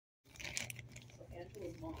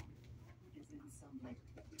Angela's mom is in some like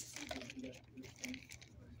singles meetup group thing.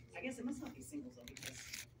 I guess it must not be singles though, because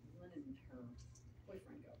Lynn and her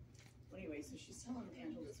boyfriend go. Well, anyway, so she's telling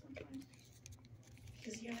Angela this one time.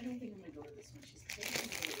 Because yeah, I don't think I'm gonna go to this one. She's like, I'm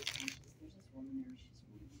gonna go to this one. There's this woman there. She's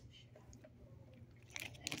really good shit.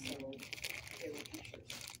 And so there were pictures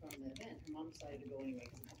from the event. Her mom decided to go anyway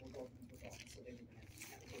because a couple of girlfriends were going, so they were gonna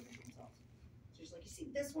have to go to themselves. So she's like, you see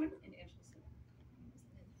this one? And Angela said,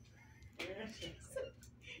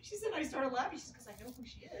 she said, I started laughing. She said, because I know who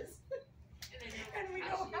she is. And we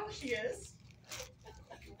know how she is.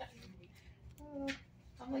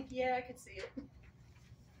 I'm like, yeah, I could see it.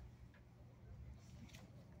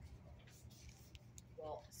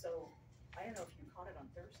 Well, so I don't know if you caught it on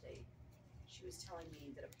Thursday. She was telling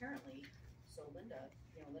me that apparently, so Linda,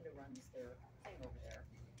 Linda runs their thing over there,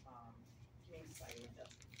 Humane Society Linda,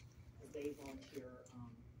 because they volunteer,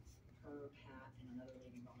 her, Pat, and another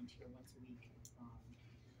lady volunteer once a week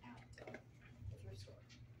at the thrift store.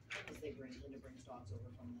 Because Linda brings dogs over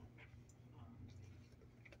from the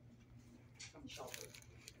shelter.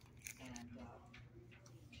 And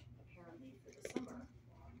apparently for the summer,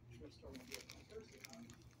 the thrift store will be open on Thursday.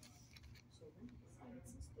 So Linda decided,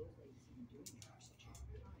 since those ladies have been doing it for such a long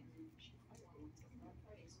time, she hired the ones that were on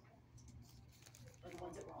Fridays. Or the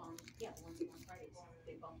ones that were on, yeah, the ones that were on Fridays.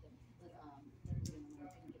 They bumped them. Linda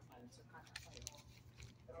didn't get fired, so contract fired.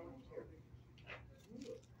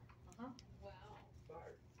 Wow.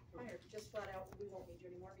 Fired. Just flat out, we won't need you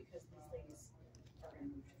anymore because these ladies are going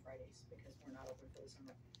to move to Fridays because we're not open for the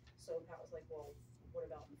summer. So Pat was like, well, what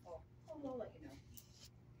about in the fall? Oh, I'll let you know.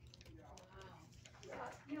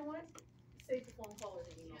 Wow. You know what? Save the phone call or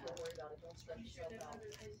the email. Don't worry about it. Don't stress yourself There's out.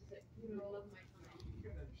 other places that roll up my time. You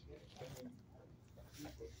can understand.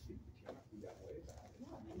 Yeah,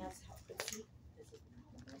 and that's how, but see, this is the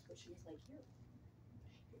problem. That's what she was like, here.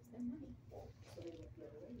 She gives them money. So they went the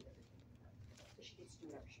other way with everything. So she gets to do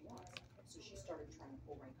whatever she wants. So she started trying to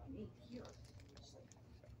pull rank on me here. She's like,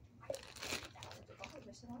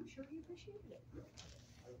 I said, well, I'm sure he appreciated it.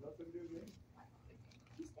 Has nothing to do with me.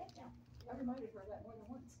 He's dead now. I reminded her of that more than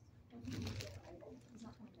once. He's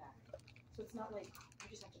not coming back. So it's not like you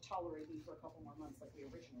just have to tolerate me for a couple more months like we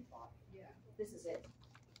originally thought. Yeah. This is it.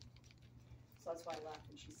 So that's why I laughed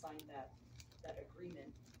when she signed that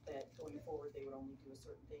agreement that going forward they would only do a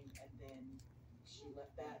certain thing, and then she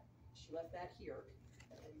left that here,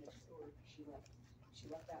 and then she left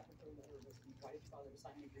that with her letter. Why did you bother to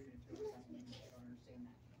sign the agreement if you were signing it? I don't understand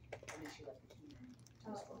that. And then she left the key in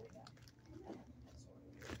to store with that.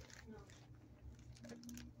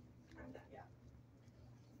 Yeah.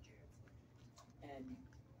 And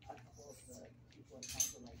a couple of the people in town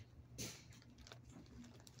were like,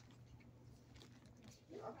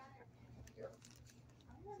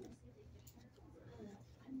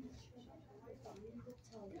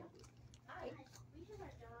 hi. We have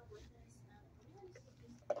our dog with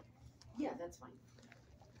us. Yeah, that's fine.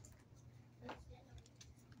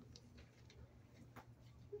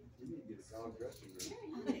 You need to get a dog dressing room.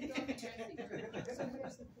 So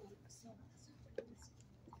here's the thing.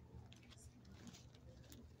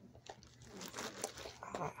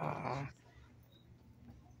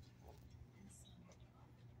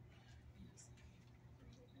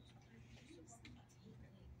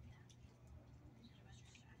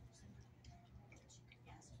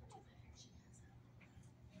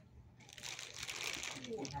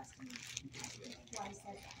 Why I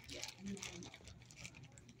said that. Yeah. And then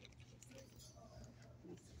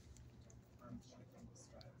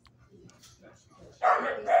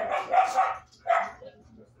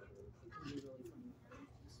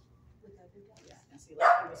And see, like,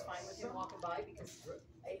 he was fine with him walking by because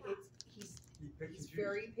he's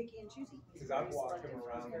very picky and choosy. He's 'Cause I've very walked him selective.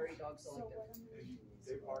 around. He's very dog so selective. what I'm gonna do And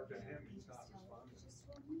they parked at him, he's not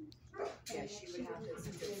responding. Yeah, she would have to,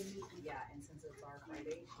 since it's our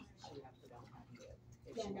Friday, she would have to down happy to,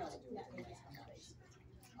 if she wants to do it for the next couple days.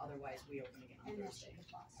 Otherwise, we open again on and that's Thursday. the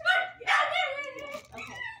boss. Yeah.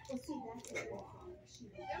 Okay, well, see, that's the other thing. She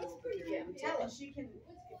would That was do. pretty Yeah, good. tell her she can,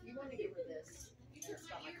 if you want to give her this, it's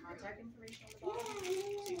got my contact information on the bottom.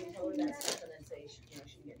 So you can tell her that stuff and then say, she can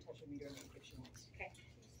get in touch with me during the week if she wants. Okay.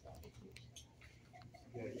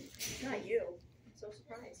 Yeah, Not you. I'm so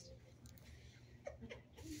surprised.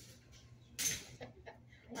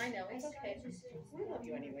 I know, it's okay. We love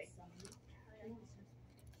you anyway.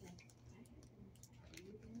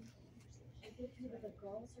 The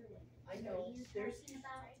girls are like, I know, what are you there's, talking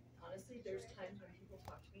about? honestly, there's times when people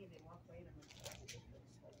talk to me and they walk away and I'm like, oh, they just won't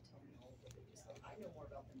tell me all of it. They just like, I know more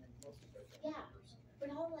about them than most of their family Yeah. members.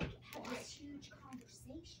 But I'll like have this huge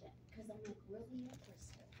conversation because I'm like really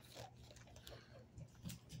interested.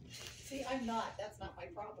 See, I'm not, that's not my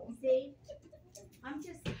problem. See, I'm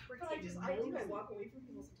just But freaking I nosy. walk away from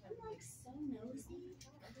people sometimes. I'm like so nosy.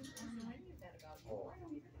 I don't know any of that about you. I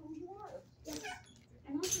don't even know who you are.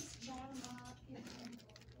 And I'll just chat them up.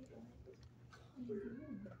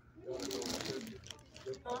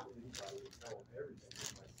 Huh?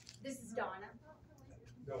 This is Donna.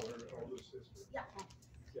 No, her older sister. Yeah.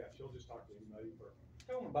 Yeah, she'll just talk to anybody for,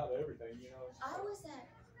 tell them about everything, you know. I was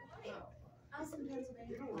in Pennsylvania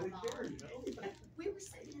You don't with really my care, mom. you know. We were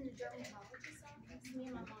sitting in the dermatologist's office,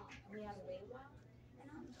 me and my mom. We had a wait well, and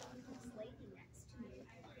I'm talking to this lady next to me.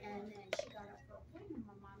 And then she got up for a appointment.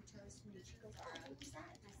 My mom turns to me. She goes, "Oh, who was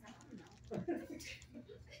that?" And I said, "I don't know."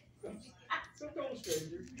 Some total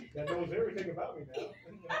stranger that knows everything about me now.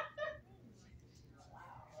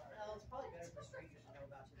 Well, it's probably better for strangers to know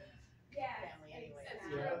about you than Yeah. family anyway.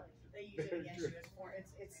 Yeah. They use it against you. It's more,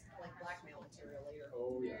 it's like blackmail material later.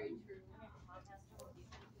 Oh, yeah. Very true.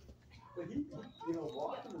 But he, you know,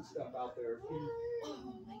 walking and stuff out there, he's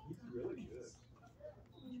really good.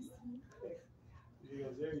 He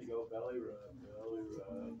goes, there you go, belly rub, belly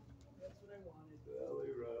rub, That's what I wanted.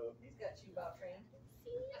 belly rub. He's got you about trained.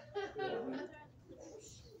 Yeah. Yeah.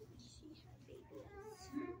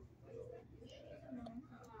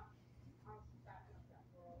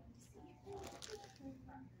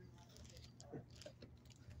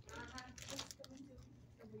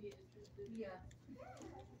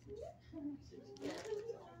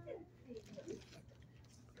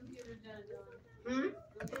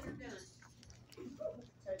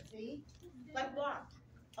 See? Like what?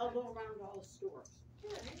 I'll go around all the stores.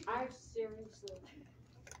 I seriously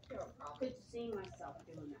could see myself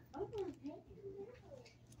doing that. I don't want to pay him.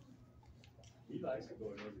 He likes to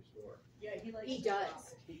go in every store. Yeah, he likes. He to does. shop.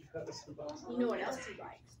 He does. You know what else he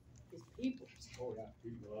likes? His people. Oh, yeah,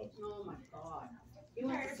 he loves it. Oh my God. He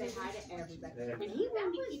wants to say hi to everybody. And he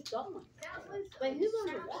wanted to keep going. But he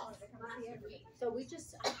wanted to walk. So we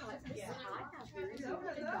just, I thought, this is hi out here. You know,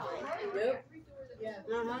 goodbye. Nope. Yeah.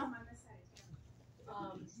 Uh-huh.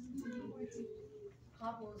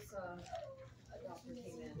 Pablo's doctor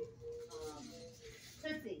came in.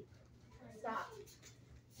 Tootsie, stop.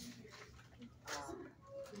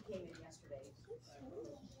 He came in yesterday and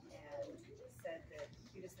said that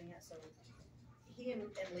cutest thing. So he and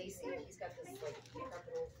Lacey, he's got this like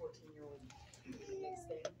decrepit old 14-year-old mixed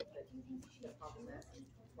thing that Pablo has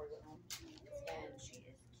before he went home, and she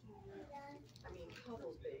is cute. I mean,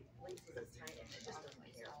 Pablo's big, Lacey's is tiny, and it just doesn't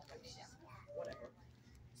care. I mean, whatever.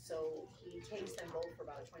 So he takes them both for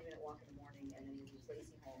about a 20-minute walk in the morning, and then he leaves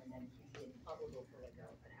Lacey home, and then he and Pablo go for like an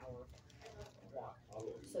hour walk.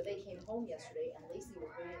 So they came home yesterday, and Lacey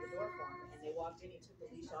was waiting at the door for him, and they walked in, he took the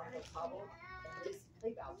leash off of Pablo, and Lacey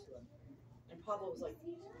play bowed to him. And Pablo was like,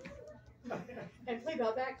 and play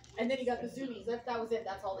bowed back, and then he got the zoomies. That was it,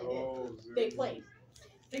 that's all they did. Oh, They played.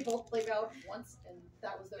 They both played out once, and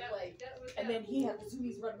that was their play. And then he had the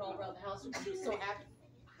zoomies running all around the house, and she was so happy.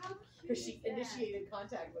 Because she initiated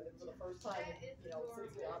contact with him for the first time, you know,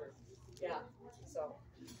 since he got her. Yeah, so.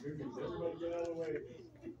 Everybody get out of the way.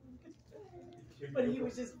 But he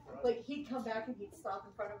was just, like, he'd come back and he'd stop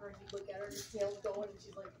in front of her and he'd look at her and his tail's going and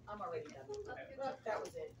she's like, I'm already done. That was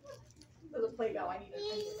it. It was a play go. I need a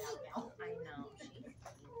nap now. I know.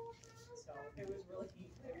 So it was really neat.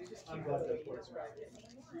 It was just I'm cute glad the way that's he what described it.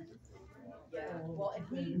 Yeah, well, and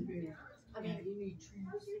he, I mean,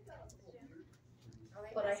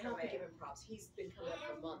 but I have to give him props. He's been coming up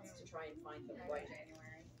for months to try and find the right,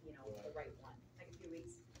 you know, the right one. Like a few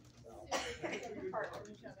weeks. So,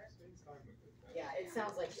 yeah, it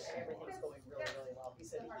sounds like everything's going really, really well. He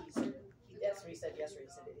said that's what he said yesterday.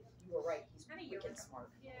 He said, you were right, he's wicked smart.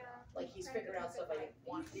 Like, he's figured out stuff I didn't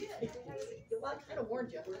want him to. Well, I kind of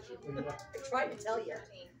warned you. I tried to tell you.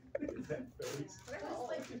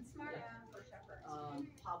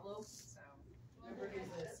 Pablo,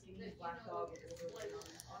 remember his skinny black dog?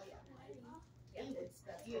 Yeah,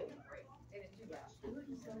 that's you. They didn't do that.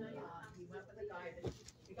 He went with a guy that,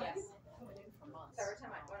 the guy's coming in for months. So every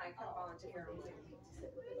time when I come volunteer, He to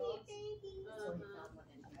sit with the dogs. So he found one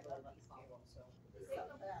and he really loves Pablo, so.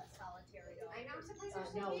 Solitary dog. I know I'm surprised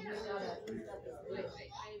there's No, no he's got this little,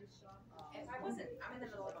 If I wasn't, I'm in the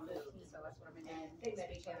middle of a move, so that's what I'm in. and they met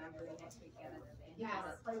each Weekend, other. I'm doing next weekend, and And he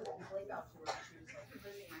wanted to play with him, he played out to her, and she was like, I'm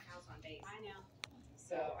losing my house on base. I know.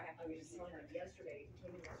 So I have to I was use just telling him yesterday, he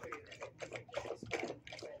came in yesterday, and I said, he's like, this is fun.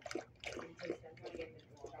 I said, he takes them, trying to get him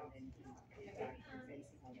to walk, and then he comes back, he's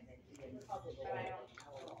facing home, and then he and Pablo go But I away. don't-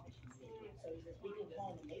 So he says, we can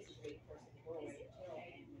home, and Macy's waiting for us in the doorway until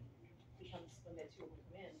he comes, when the two of them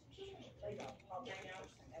come in, play out, Pablo, the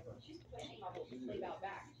first time ever. And Pablo played out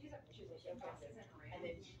back. She's like, okay. And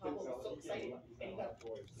then Pablo was so excited, and he got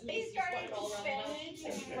He started spinning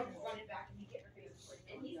and he comes running back and he get reduced.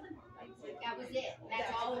 And he's like, That was it. That's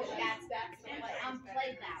all. That's what I'm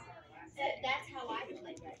played now. That's how I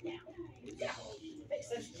play right now. Yeah, makes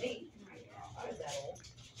sense to me. I was that old.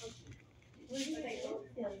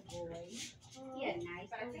 Silly boy. Yeah, nice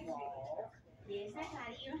little wall. Yes, I got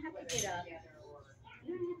it. You don't have to get up. You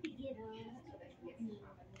don't have to get up.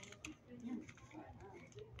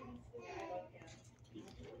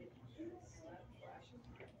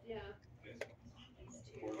 Yeah.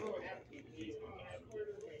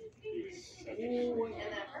 Ooh, and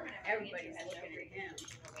then everybody's looking at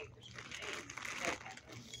him.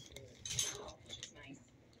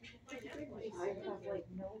 I have like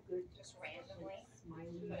no good, just randomly,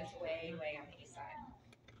 but it's way, way on the east side.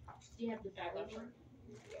 Do you have the belly one?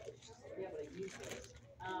 Yeah, but I use this.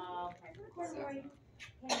 Oh, okay.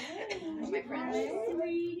 My friends,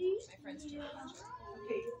 Sweetie. my friends do.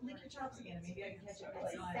 Okay, lick your chops again, and maybe I can catch it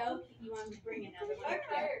That's next time. so cute. You want me to bring another one? I'm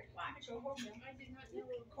tired. I did not know.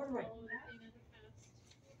 Corduroy.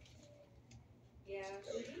 Yeah.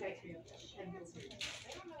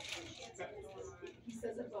 He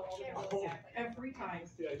says it all the time. Every time.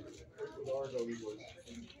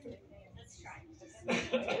 Let's try.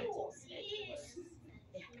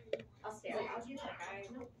 I'll stay. I'll do like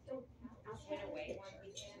I'll stay away one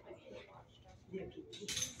weekend.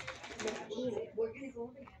 We're gonna go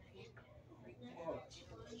over there.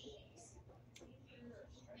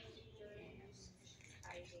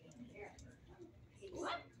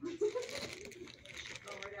 What?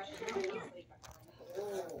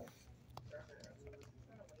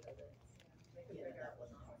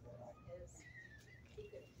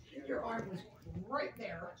 Your arm was right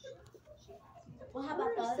there. Well, how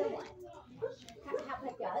about the other one? How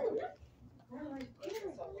about the other one?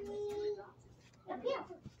 Up here.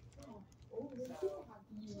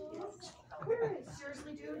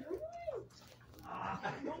 Seriously, dude?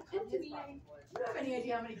 You have any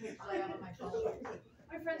idea how many pictures I have on my phone?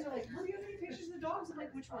 My friends are like, "Oh, you have any pictures of the dogs?" I'm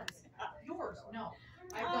like, "Which ones?" Yours? No.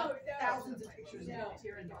 I've got thousands of pictures of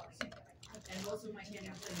TRN dogs, and most of my can't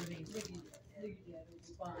even say the names. Look at that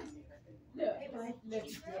over Bonnie. Look, Hey, bud. look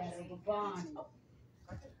at that over Bonnie.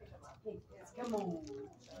 Hey, come on.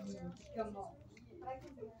 Come on.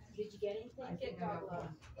 Did you get anything? I think I'll,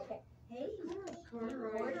 Okay. Hey,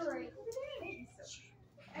 Corduroy. Corduroy.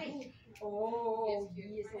 Hey. Oh,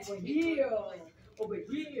 yes, over here. Over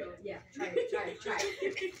here. Yeah, try it, try it, try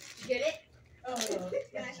it. Get it? Oh,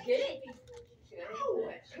 Can I get it?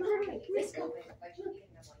 Come on, let's go.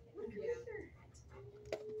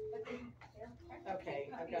 okay,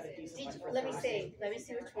 I've got a decent one. for Let me Friday. see. Let me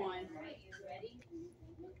see which one.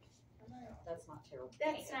 That's not terrible.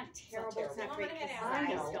 That's not terrible. It's not great. The I eyes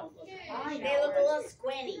know. don't look. I know. They look a little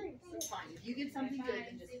squinty. It's fine. If you get something good,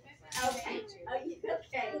 then just. Okay. Are you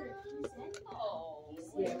okay? Oh.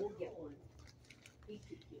 Yeah, we'll get one. He's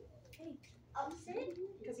too cute. Hey, upset?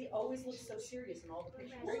 Because he always looks so serious in all the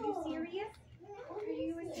pictures. Are you serious? Are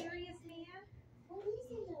you a serious man?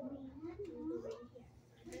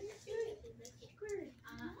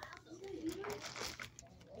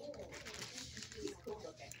 He's cool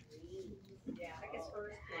looking. Yeah, I guess fur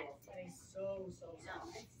is cool. And he's so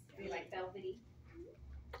soft. Be like velvety.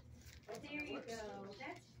 There you go.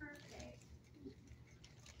 That's perfect.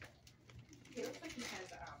 He looks like he has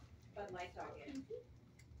Bud Light dog in.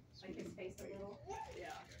 Like his face a little, Yeah.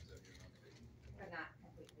 but not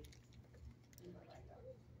completely. Bud Light dog.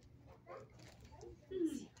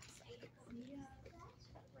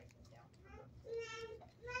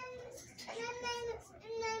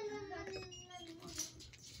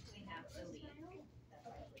 We have the lead.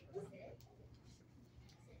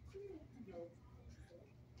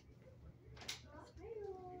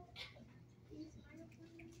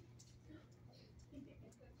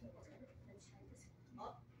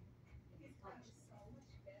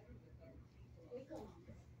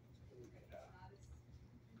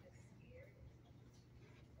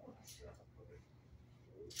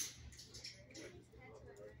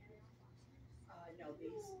 No,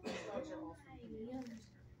 these dogs are all from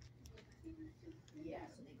yeah,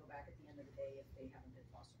 so they go back at the end of the day if they haven't been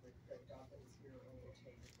fostered with the dog that was here earlier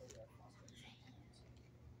today before they got fostered.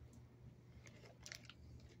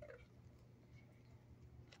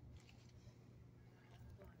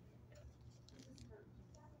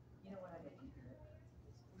 You know what I didn't hear? You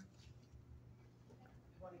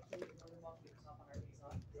want to keep more than welcome to come up on our days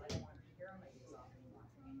off, because I don't want to be here on my days off anymore.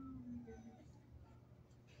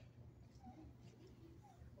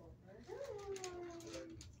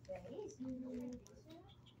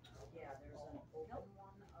 Yeah, there's an open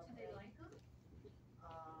one of Do they like them?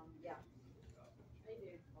 yeah,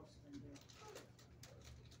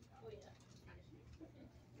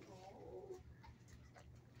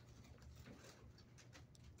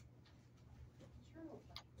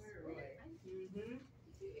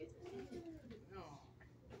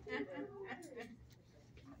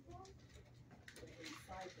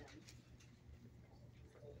 tried them.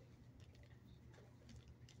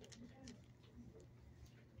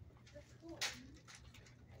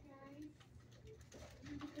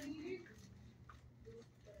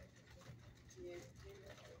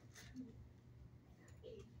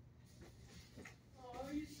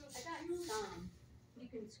 I got some. You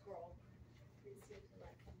can scroll and see if you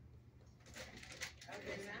like them.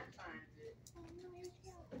 Okay, that's fine. Oh no, you're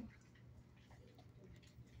cute.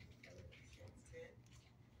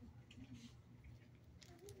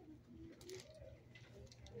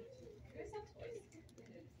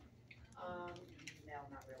 No,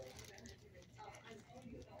 not really. Oh,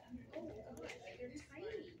 they're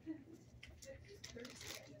tiny.